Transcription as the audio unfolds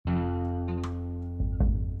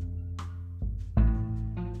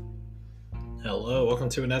Hello, welcome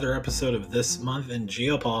to another episode of This Month in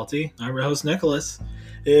Geopolity. I'm your host, Nicholas.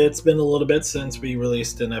 It's been a little bit since we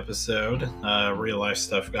released an episode. Real life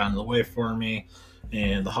stuff got in the way for me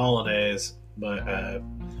and the holidays, but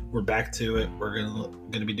we're back to it. We're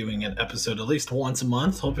gonna be doing an episode at least once a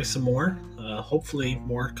month, hoping some more. Hopefully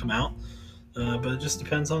more come out, but it just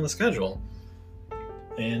depends on the schedule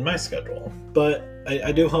and my schedule. But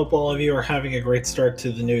I do hope all of you are having a great start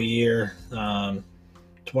to the new year.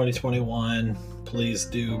 2021, please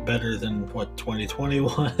do better than what 2020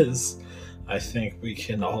 was. I think we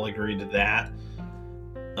can all agree to that.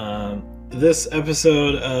 This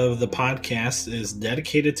episode of the podcast is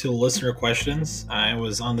dedicated to listener questions. I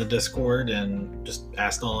was on the Discord and just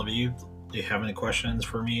asked all of you, do you have any questions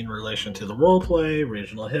for me in relation to the roleplay,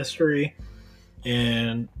 regional history,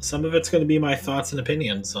 and some of it's going to be my thoughts and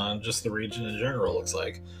opinions on just the region in general, looks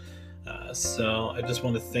like. So I just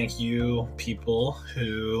want to thank you people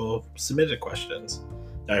who submitted questions.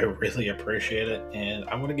 I really appreciate it, and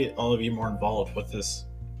I want to get all of you more involved with this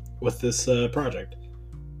project.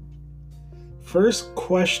 First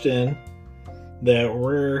question that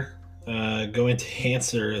we're going to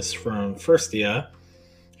answer is from Firstia,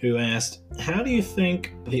 who asked, how do you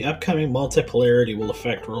think the upcoming multipolarity will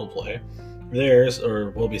affect roleplay? There's,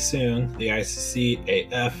 or will be soon, the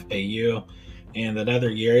ICC, AF, AU, and another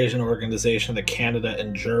Eurasian organization that Canada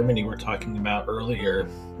and Germany were talking about earlier,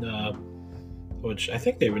 which I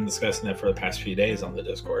think they've been discussing that for the past few days on the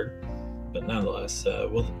Discord. But nonetheless,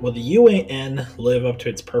 will the UAN live up to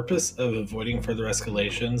its purpose of avoiding further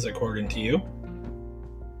escalations, according to you?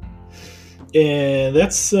 And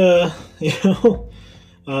that's, that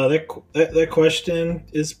question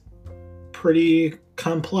is pretty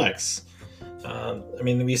complex.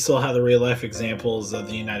 We still have the real life examples of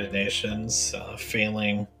the United Nations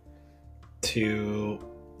failing to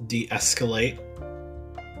de-escalate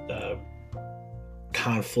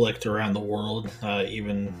conflict around the world,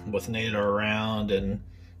 even with NATO around and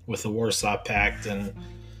with the Warsaw Pact and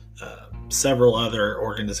several other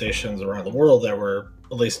organizations around the world that were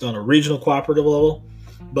at least on a regional cooperative level.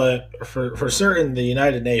 But for certain, the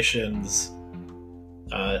United Nations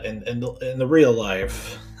in the real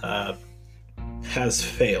life has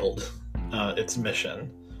failed its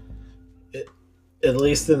mission, at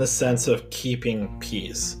least in the sense of keeping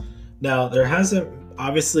peace. Now, there hasn't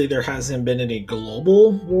been any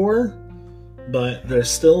global war, but there's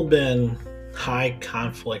still been high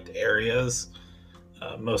conflict areas,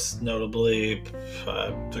 most notably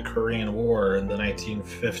the Korean War in the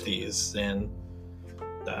 1950s. And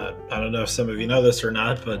I don't know if some of you know this or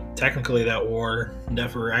not, but technically that war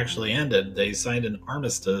never actually ended. They signed an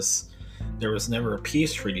armistice. There was never a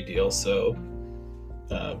peace treaty deal, so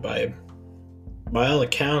by all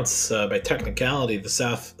accounts, by technicality, the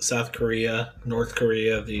South Korea, North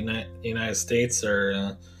Korea, the United States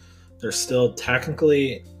they're still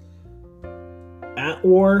technically at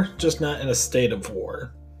war, just not in a state of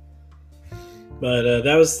war. But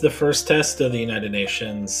that was the first test of the United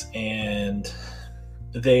Nations, and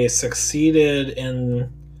they succeeded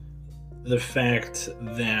in the fact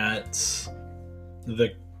that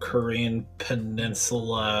the Korean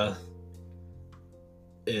Peninsula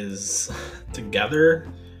is together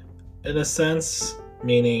in a sense,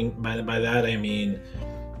 meaning by that I mean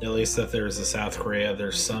at least that there's a South Korea,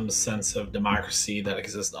 there's some sense of democracy that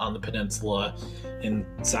exists on the peninsula, and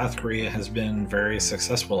South Korea has been very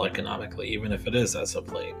successful economically, even if it is as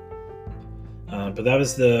of late. But that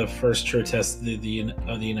was the first true test of the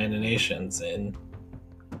United Nations, and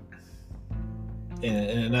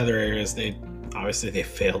in other areas they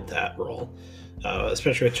failed that role,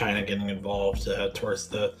 especially with China getting involved towards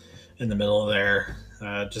in the middle there.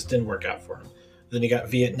 Just didn't work out for them. Then you got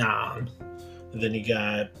Vietnam. Then you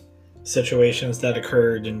got situations that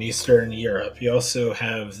occurred in Eastern Europe. You also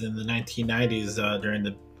have in the 1990s, during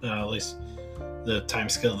at least the time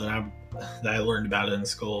scale that I learned about in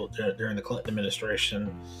school during the Clinton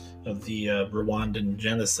administration, of the Rwandan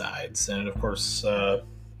genocides, and of course a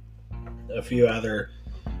few other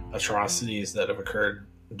atrocities that have occurred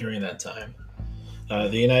during that time.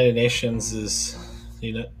 The United Nations is,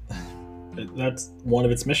 that's one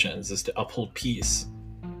of its missions, is to uphold peace.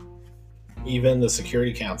 Even the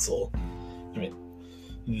Security Council,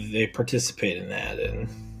 they participate in that, and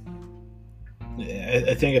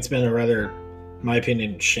I think it's been a rather, in my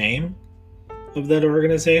opinion, shame of that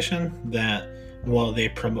organization that while they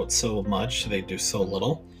promote so much, they do so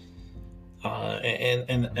little.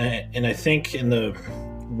 And I think in the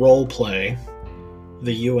role play,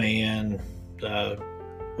 the UAN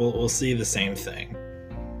will see the same thing.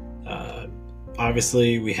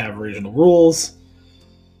 Obviously, we have regional rules,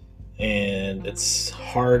 and it's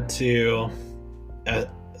hard to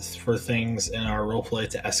for things in our roleplay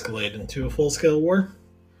to escalate into a full-scale war.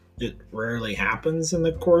 It rarely happens in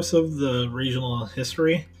the course of the regional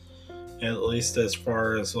history, at least as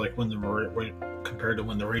far as like compared to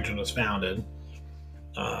when the region was founded.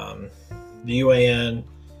 The UAN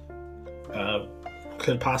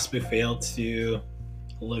could possibly fail to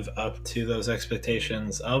live up to those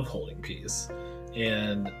expectations of holding peace,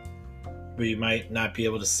 and we might not be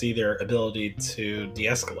able to see their ability to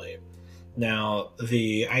de-escalate. Now,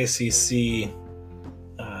 the ICC,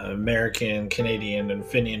 American, Canadian, and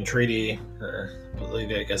Fenian Treaty, or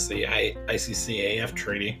I guess the ICCAF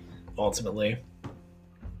Treaty, ultimately,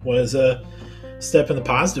 was a step in the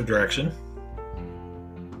positive direction,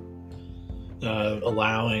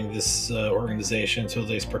 allowing this organization to at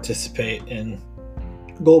least participate in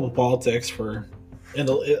global politics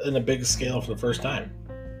in a big scale for the first time.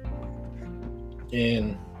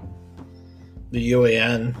 And the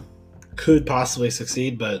UAN could possibly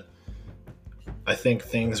succeed, but I think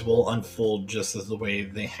things will unfold just as the way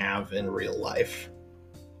they have in real life.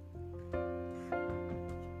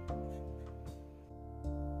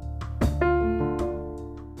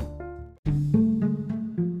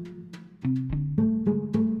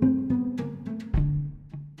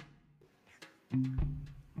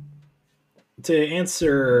 To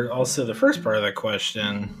answer also the first part of that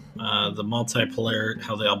question, how the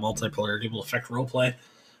multipolarity will affect roleplay,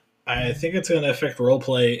 I think it's going to affect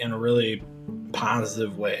roleplay in a really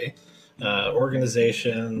positive way.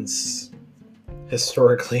 Organizations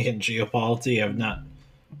historically in geopolity have not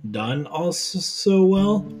done also so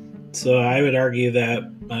well. So I would argue that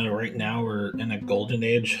right now we're in a golden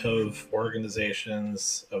age of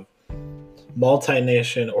organizations, of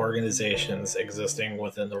multi-nation organizations existing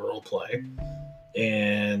within the roleplay.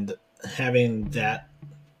 And having that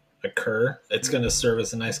occur, it's going to serve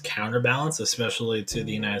as a nice counterbalance, especially to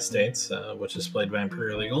the United States, which is played by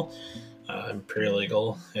Imperial Eagle. Imperial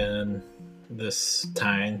Eagle in this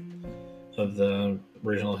time of the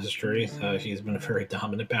regional history, he's been a very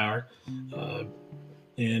dominant power,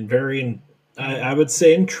 and very, I would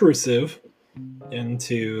say, intrusive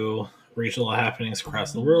into regional happenings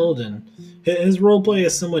across the world, and his roleplay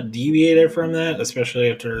is somewhat deviated from that,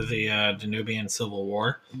 especially after the Danubian Civil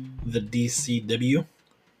War, the DCW.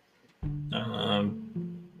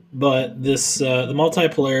 But this the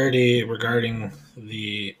multipolarity regarding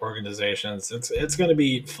the organizations, it's going to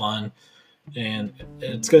be fun, and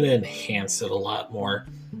it's going to enhance it a lot more.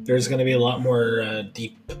 There's going to be a lot more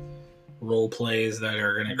deep role plays that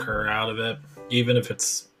are going to occur out of it, even if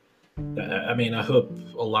it's, I mean, I hope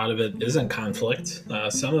a lot of it isn't conflict.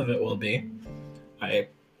 Some of it will be. At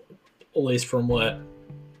least from the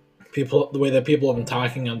way that people have been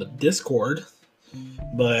talking on the Discord.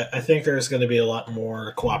 But I think there's going to be a lot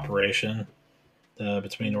more cooperation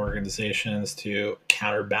between organizations to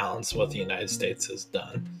counterbalance what the United States has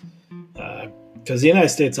done. Because the United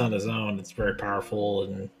States on its own, it's very powerful,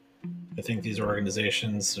 and I think these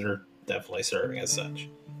organizations are definitely serving as such.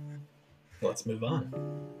 Let's move on.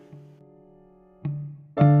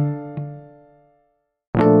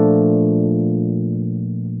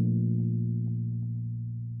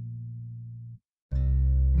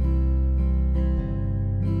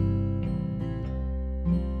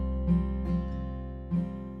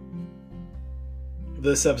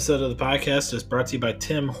 This episode of the podcast is brought to you by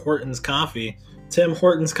Tim Hortons Coffee. Tim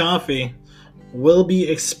Hortons Coffee will be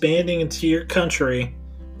expanding into your country,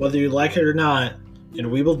 whether you like it or not,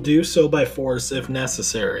 and we will do so by force if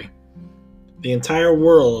necessary. The entire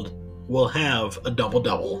world will have a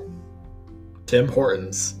double-double. Tim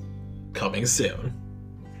Hortons, coming soon.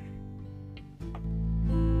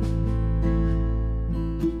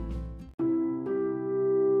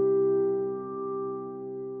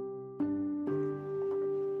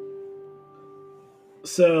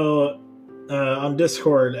 So, on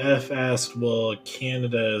Discord, F asked, will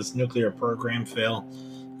Canada's nuclear program fail?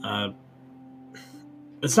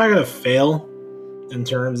 It's not going to fail in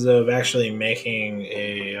terms of actually making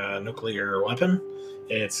a nuclear weapon.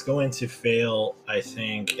 It's going to fail, I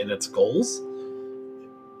think, in its goals.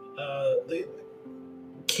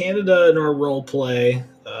 Canada in our role play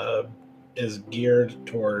is geared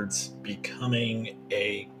towards becoming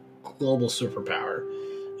a global superpower.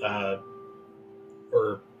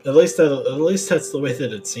 Or at least that's the way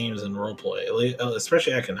that it seems in roleplay,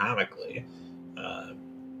 especially economically.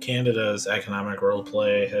 Canada's economic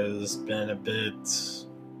roleplay has been a bit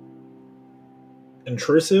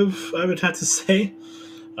intrusive, I would have to say,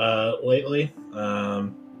 lately.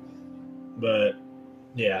 But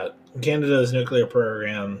yeah, Canada's nuclear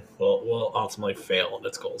program will ultimately fail in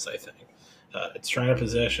its goals, I think. It's trying to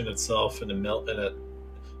position itself in a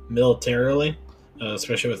militarily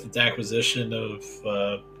especially with its acquisition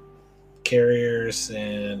of carriers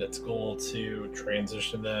and its goal to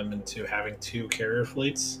transition them into having two carrier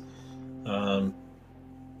fleets. Um,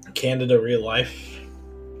 Canada Real Life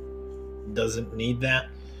doesn't need that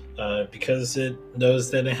because it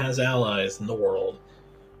knows that it has allies in the world.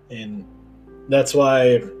 And that's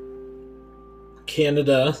why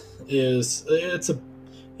Canada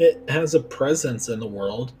it has a presence in the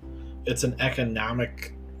world. It's an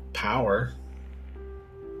economic power,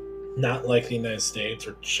 not like the United States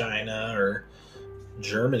or China or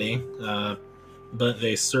Germany, but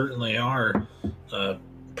they certainly are uh,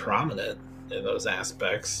 prominent in those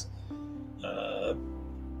aspects. Uh,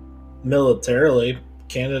 Militarily,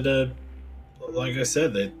 Canada, like I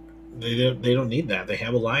said, they don't need that. They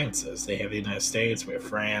have alliances. They have the United States. We have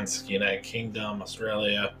France, United Kingdom,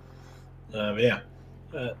 Australia. Yeah,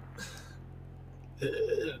 uh,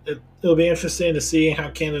 it'll be interesting to see how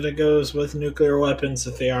Canada goes with nuclear weapons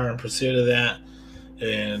if they are in pursuit of that,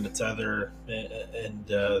 and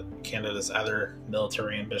Canada's other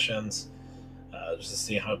military ambitions. Just to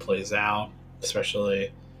see how it plays out,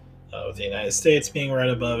 especially with the United States being right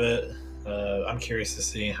above it. I'm curious to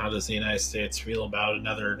see how does the United States feel about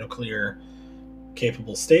another nuclear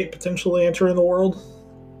capable state potentially entering the world,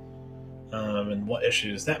 and what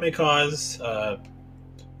issues that may cause.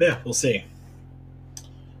 Yeah, we'll see.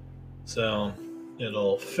 So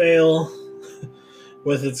it'll fail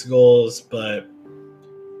with its goals, but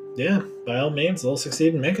yeah, by all means, they'll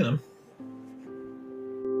succeed in making them.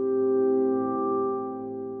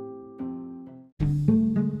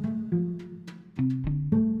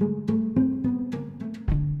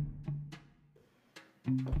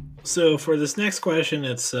 So for this next question,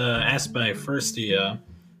 it's asked by Firstia,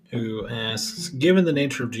 who asks, given the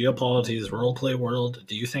nature of geopolitics roleplay world,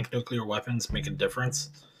 do you think nuclear weapons make a difference?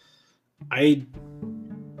 I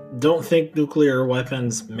don't think nuclear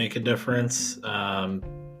weapons make a difference.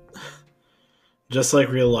 Just like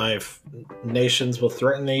real life, nations will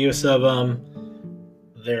threaten the use of them.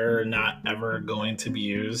 They're not ever going to be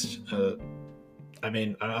used. I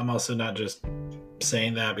mean, I'm also not just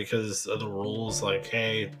saying that because of the rules. Like,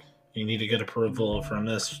 hey, you need to get approval from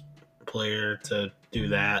this player to do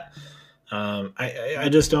that. I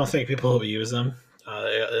just don't think people will use them.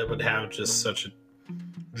 It would have just such a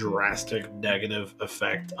drastic negative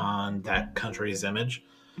effect on that country's image.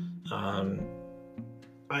 Um,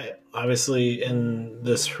 I obviously in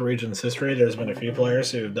this region's history, there's been a few players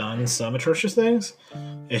who have done some atrocious things,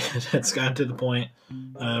 and it's gotten to the point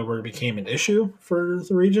where it became an issue for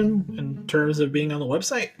the region in terms of being on the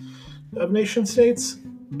website of nation states.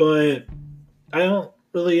 But I don't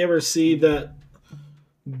really ever see that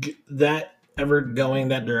ever going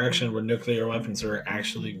that direction where nuclear weapons are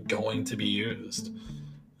actually going to be used.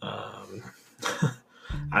 Um,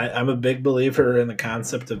 I'm a big believer in the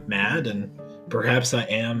concept of mad, and perhaps I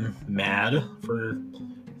am mad for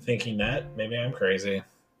thinking that. Maybe I'm crazy.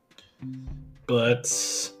 But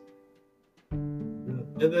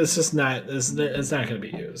it's just not. It's not going to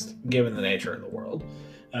be used, given the nature of the world.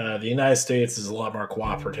 The United States is a lot more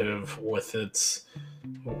cooperative with its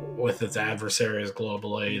adversaries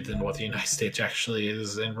globally than what the United States actually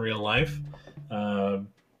is in real life. Uh,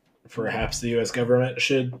 Perhaps the U.S. government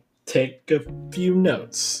should take a few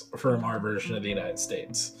notes from our version of the United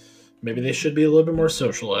States. Maybe they should be a little bit more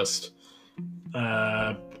socialist.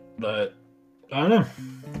 But I don't know.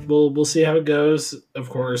 We'll see how it goes. Of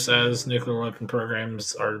course, as nuclear weapon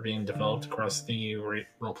programs are being developed across the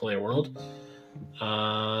roleplay world.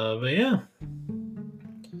 But yeah,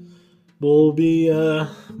 we'll be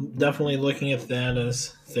definitely looking at that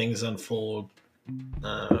as things unfold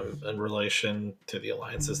in relation to the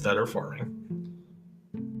alliances that are forming.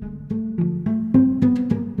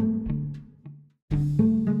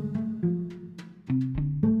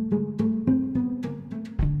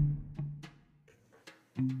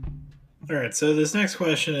 All right, so this next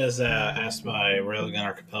question is asked by Railgun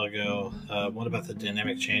Archipelago. What about the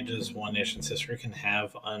dynamic changes one nation's history can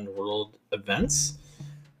have on world events?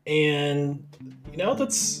 And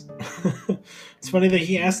that's it's funny that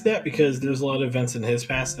he asked that because there's a lot of events in his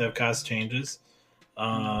past that have caused changes.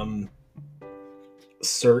 Um,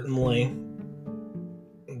 Certainly,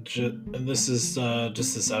 this is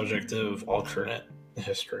just the subject of alternate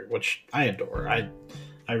history, which I adore.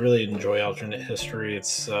 I really enjoy alternate history.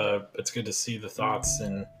 It's good to see the thoughts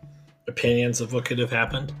and opinions of what could have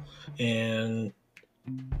happened, and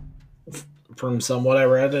from somewhat I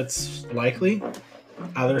read, it's likely.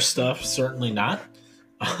 Other stuff, certainly not.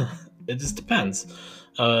 It just depends.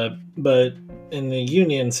 But in the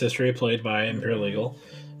Union's history, played by Imperial Eagle,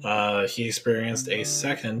 he experienced a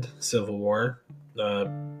second civil war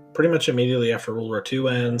pretty much immediately after World War II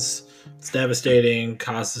ends. It's devastating,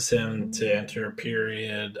 causes him to enter a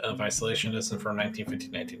period of isolationism from 1950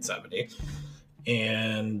 to 1970.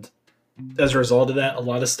 And as a result of that, a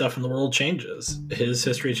lot of stuff in the world changes. His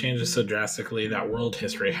history changes so drastically that world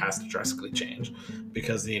history has to drastically change,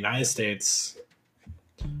 because the United States,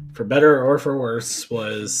 for better or for worse,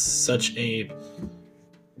 was such a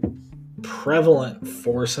prevalent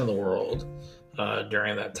force in the world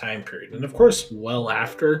during that time period, and of course well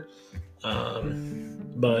after.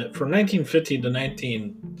 But from 1950 to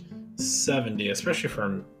 1970, especially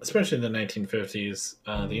the 1950s,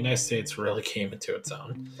 the United States really came into its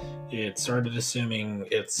own. It started assuming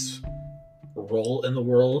its role in the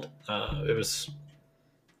world. It was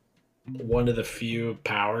one of the few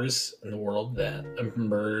powers in the world that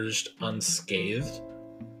emerged unscathed,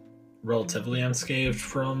 relatively unscathed,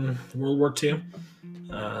 from World War II.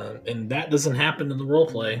 And that doesn't happen in the role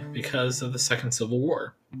play because of the Second Civil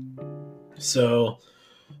War. So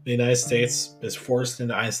the United States is forced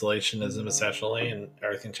into isolationism, essentially, and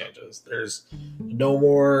everything changes. There's no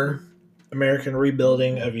more American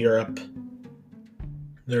rebuilding of Europe.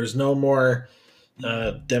 There's no more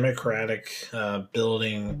democratic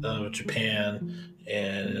building of Japan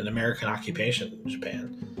and an American occupation of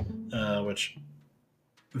Japan, which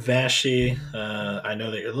Vashi, I know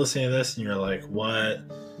that you're listening to this and you're like, what?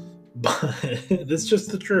 But it's just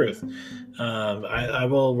the truth. I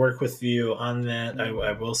will work with you on that.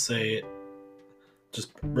 I will say,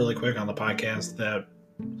 just really quick on the podcast, that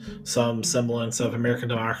some semblance of American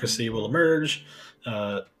democracy will emerge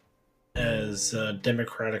as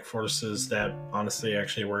democratic forces that honestly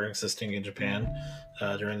actually were existing in Japan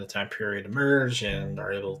during the time period emerge and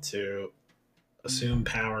are able to assume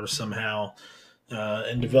power somehow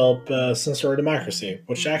and develop some sort of democracy,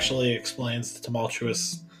 which actually explains the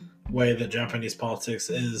tumultuous way that Japanese politics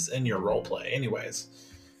is in your role play anyways.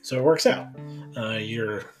 So it works out.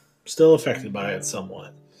 You're still affected by it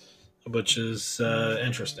somewhat, which is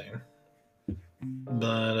interesting.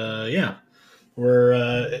 But yeah,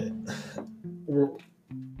 we're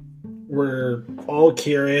all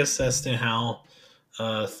curious as to how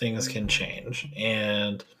things can change,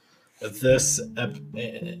 and this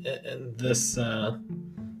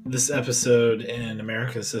episode in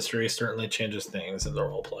America's history certainly changes things in the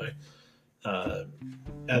role play. And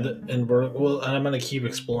I'm going to keep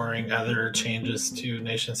exploring other changes to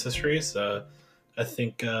nations' histories. I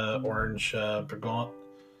think Orange Bergo,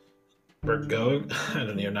 I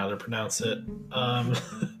don't even know how to pronounce it.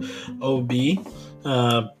 OB,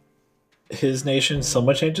 his nation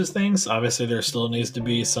somewhat changes things. Obviously, there still needs to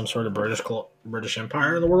be some sort of British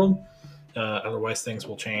Empire in the world. Otherwise, things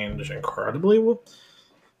will change incredibly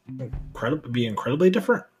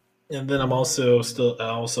different. And then I'm also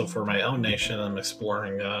for my own nation, I'm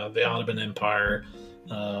exploring the Ottoman Empire,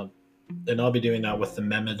 and I'll be doing that with the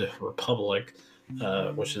Mehmed Republic,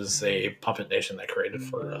 which is a puppet nation that I created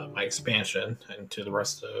for my expansion into the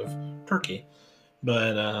rest of Turkey.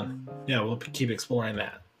 But yeah, we'll keep exploring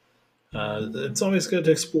that. It's always good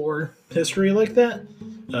to explore history like that,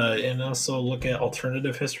 and also look at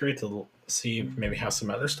alternative history to see maybe how some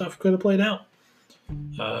other stuff could have played out.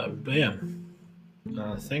 But yeah,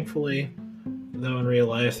 thankfully, though, in real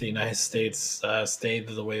life, the United States stayed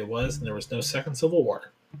the way it was, and there was no Second Civil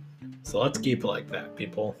War. So let's keep it like that,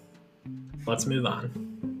 people. Let's move on.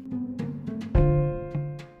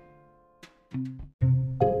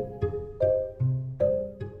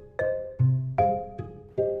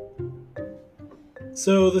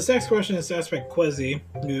 So this next question is asked by Quezzy,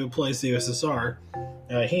 who plays the USSR.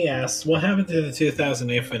 He asks, what happened to the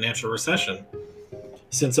 2008 financial recession?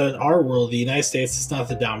 Since in our world, the United States is not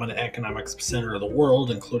the dominant economic center of the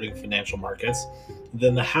world, including financial markets,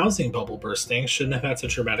 then the housing bubble bursting shouldn't have had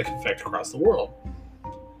such a dramatic effect across the world.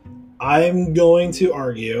 I'm going to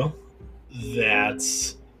argue that,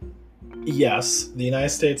 yes, the United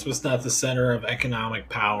States was not the center of economic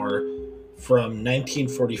power from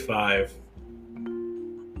 1945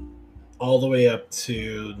 all the way up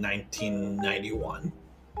to 1991.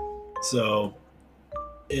 So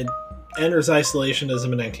it enters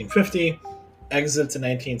isolationism in 1950, exits in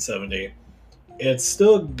 1970. It's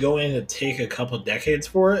still going to take a couple decades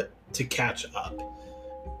for it to catch up,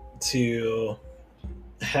 to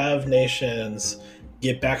have nations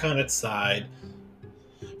get back on its side,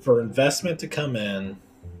 for investment to come in,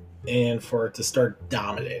 and for it to start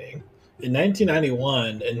dominating. In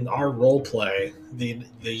 1991, in our role play, the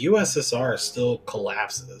USSR still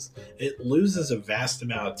collapses. It loses a vast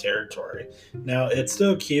amount of territory. Now, it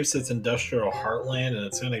still keeps its industrial heartland, and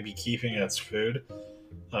it's going to be keeping its food,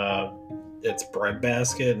 its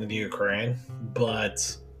breadbasket in the Ukraine.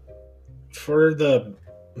 But for the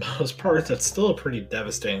most part, that's still a pretty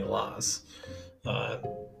devastating loss. Uh,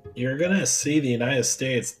 you're gonna see the United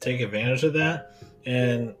States take advantage of that,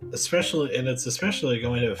 and it's especially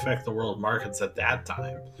going to affect the world markets at that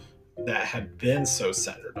time that had been so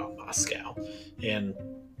centered on Moscow and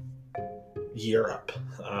Europe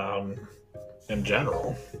in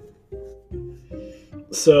general.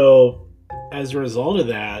 So, as a result of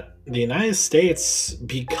that, the United States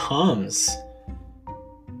becomes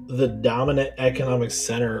the dominant economic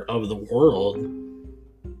center of the world.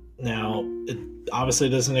 Now, it obviously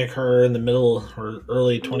doesn't occur in the middle or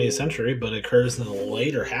early 20th century, but it occurs in the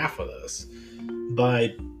later half of this.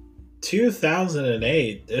 By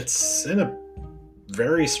 2008, it's in a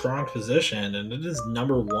very strong position, and it is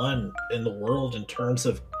number one in the world in terms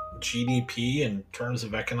of GDP, in terms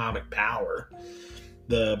of economic power.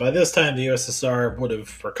 By this time, the USSR would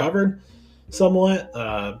have recovered somewhat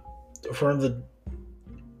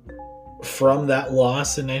from that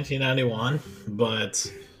loss in 1991,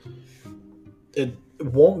 but it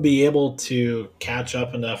won't be able to catch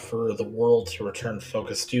up enough for the world to return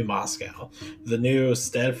focus to Moscow. The new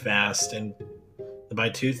steadfast, and by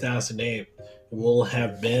 2008, will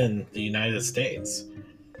have been the United States.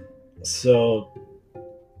 So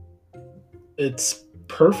it's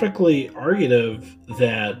perfectly arguable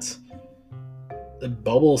that the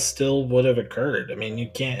bubble still would have occurred. I mean, you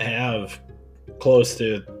can't have close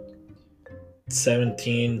to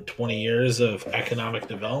 17, 20 years of economic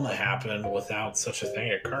development happen without such a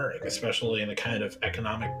thing occurring, especially in the kind of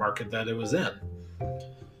economic market that it was in.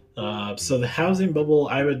 So the housing bubble,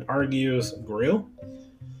 I would argue, is real.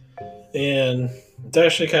 And it's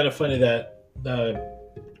actually kind of funny that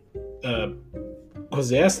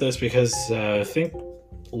Jose asked this because I think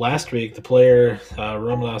last week the player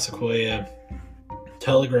Roman Sequoia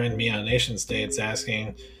telegrammed me on Nation States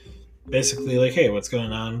asking basically like, hey, what's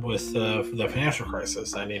going on with the financial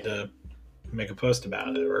crisis? I need to make a post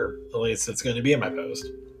about it, or at least it's going to be in my post.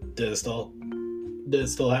 Did it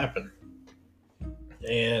still happen?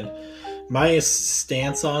 And my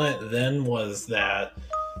stance on it then was that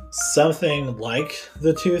something like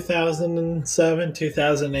the 2007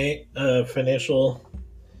 2008 financial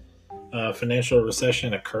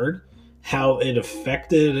recession occurred. How it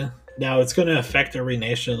affected, now it's going to affect every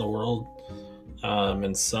nation in the world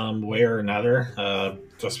in some way or another,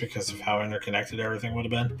 just because of how interconnected everything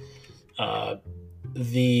would have been.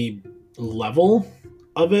 The level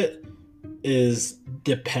of it is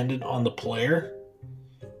dependent on the player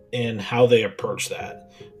and how they approach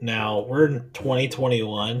that. Now, we're in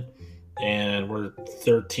 2021 and we're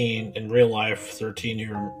 13 in real life, 13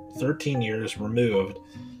 years removed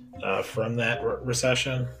from that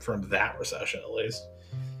recession, at least.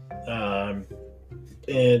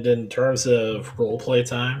 And in terms of role play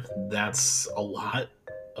time, that's a lot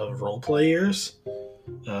of role play years.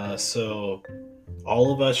 So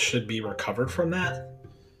all of us should be recovered from that.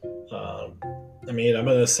 I mean, I'm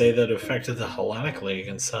going to say that it affected the Hellenic League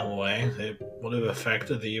in some way. It would have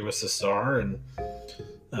affected the USSR and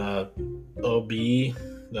OB,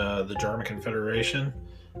 the German Confederation,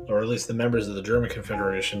 or at least the members of the German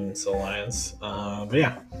Confederation's alliance. But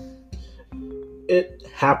yeah, it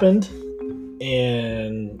happened,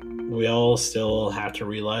 and we all still have to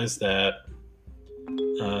realize that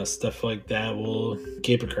stuff like that will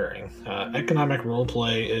keep occurring. Economic role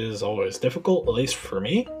play is always difficult, at least for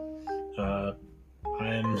me.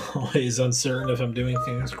 I'm always uncertain if I'm doing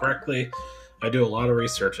things correctly. I do a lot of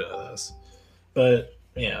research into this. But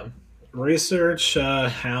yeah, research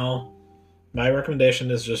how. My recommendation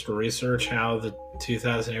is just research how the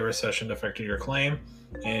 2008 recession affected your claim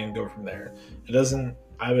and go from there.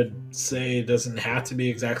 I would say it doesn't have to be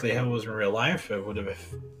exactly how it was in real life. It would have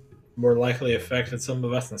more likely affected some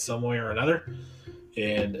of us in some way or another,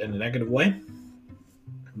 and in a negative way.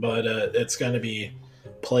 But it's going to be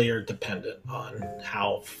player dependent on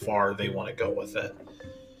how far they want to go with it.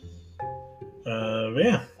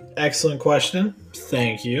 Yeah, excellent question.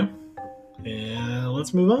 Thank you. And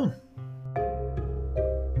let's move on.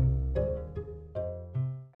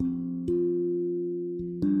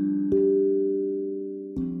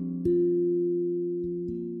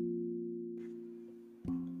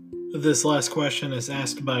 This last question is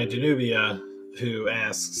asked by Danubia, who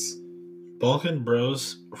asks, Balkan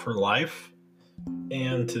Bros for life?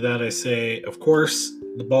 And to that I say, of course,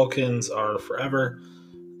 the Balkans are forever.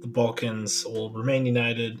 The Balkans will remain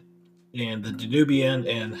united, and the Danubian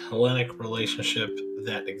and Hellenic relationship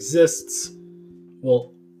that exists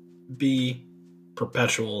will be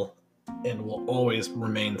perpetual and will always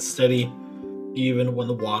remain steady, even when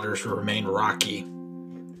the waters remain rocky.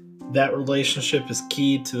 That relationship is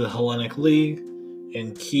key to the Hellenic League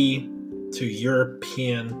and key to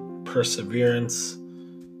European perseverance,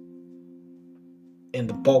 and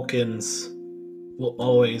the Balkans will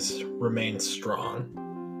always remain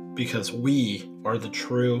strong because we are the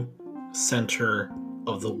true center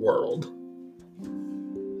of the world.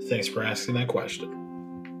 Thanks for asking that question.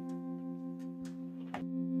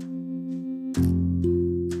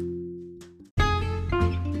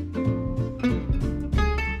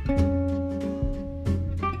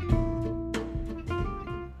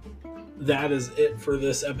 That is it for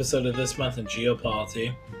this episode of This Month in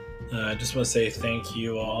Geopolity. I just want to say thank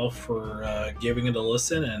you all for giving it a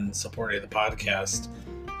listen and supporting the podcast.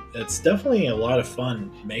 It's definitely a lot of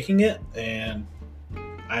fun making it, and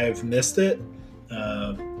I've missed it.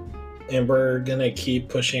 And we're going to keep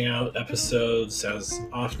pushing out episodes as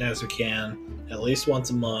often as we can, at least once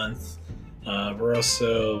a month. I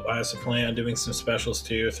also plan on doing some specials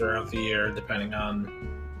too throughout the year, depending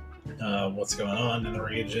on what's going on in the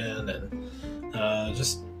region and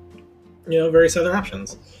just various other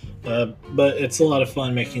options. But it's a lot of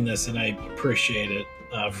fun making this, and I appreciate it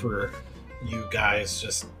for you guys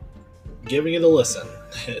just giving it a listen.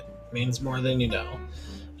 It means more than you know.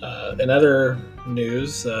 In other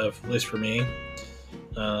news, at least for me,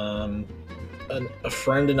 a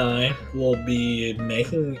friend and I will be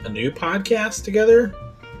making a new podcast together.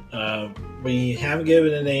 We haven't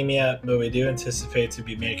given a name yet, but we do anticipate to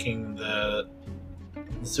be making to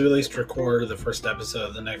at least record the first episode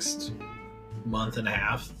of the next month and a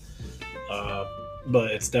half.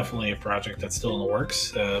 But it's definitely a project that's still in the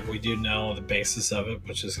works. We do know the basis of it,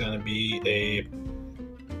 which is going to be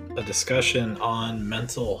a discussion on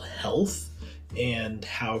mental health and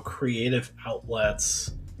how creative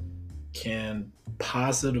outlets can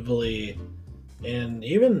positively and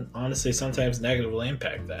even honestly sometimes negatively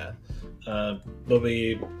impact that. But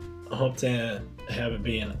we hope to have it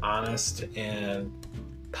be an honest and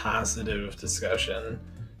positive discussion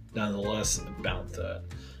nonetheless about that.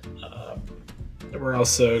 We're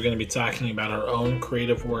also going to be talking about our own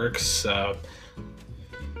creative works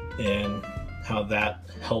and how that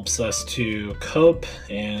helps us to cope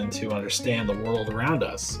and to understand the world around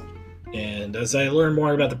us. And as I learn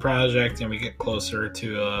more about the project and we get closer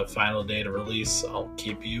to a final date of release, I'll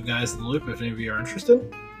keep you guys in the loop if any of you are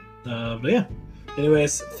interested. But yeah,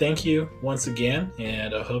 anyways, thank you once again,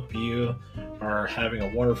 and I hope you are having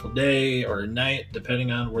a wonderful day or night,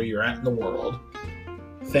 depending on where you're at in the world.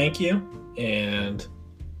 Thank you, and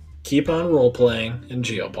keep on role-playing in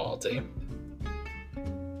Geopolity.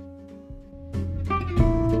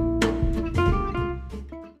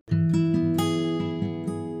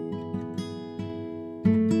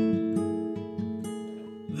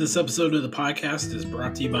 This episode of the podcast is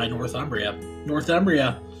brought to you by Northumbria.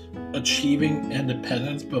 Northumbria achieving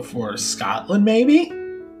independence before Scotland, maybe?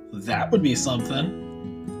 That would be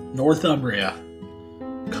something. Northumbria,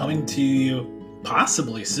 coming to you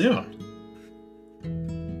possibly soon.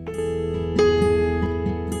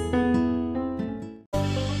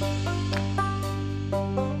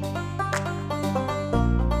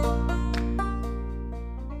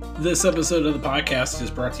 This episode of the podcast is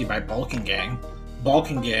brought to you by Balkan Gang.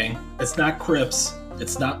 Balkan Gang, it's not Crips,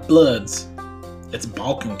 it's not Bloods, it's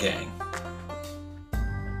Balkan Gang.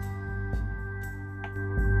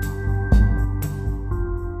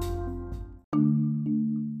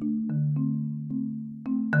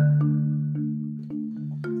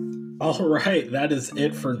 All right, that is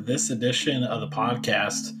it for this edition of the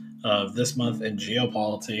podcast of This Month in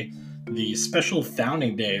Geopolity, the special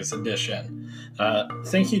Founding Days edition.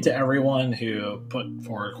 Thank you to everyone who put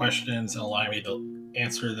forward questions and allowed me to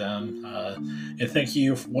answer them. And thank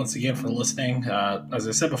you once again for listening. As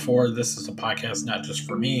I said before, this is a podcast not just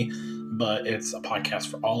for me, but it's a podcast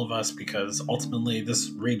for all of us because ultimately this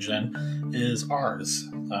region is ours.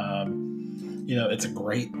 It's a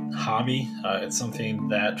great hobby. It's something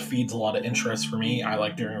that feeds a lot of interest for me. I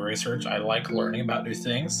like doing research. I like learning about new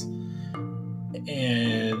things.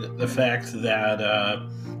 And the fact that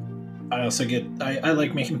I also I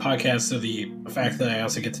like making podcasts, so the fact that I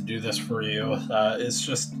also get to do this for you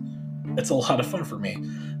it's a lot of fun for me.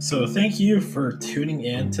 So thank you for tuning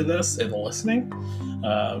in to this and listening.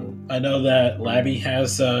 I know that Labby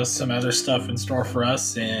has some other stuff in store for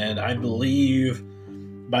us, and I believe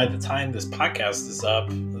by the time this podcast is up,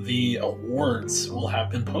 the awards will have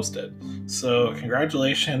been posted. So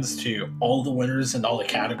congratulations to all the winners in all the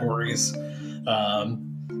categories.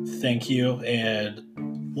 Thank you, and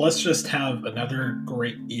let's just have another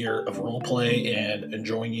great year of roleplay and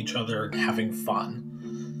enjoying each other and having fun.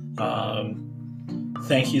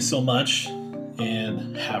 Thank you so much,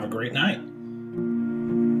 and have a great night.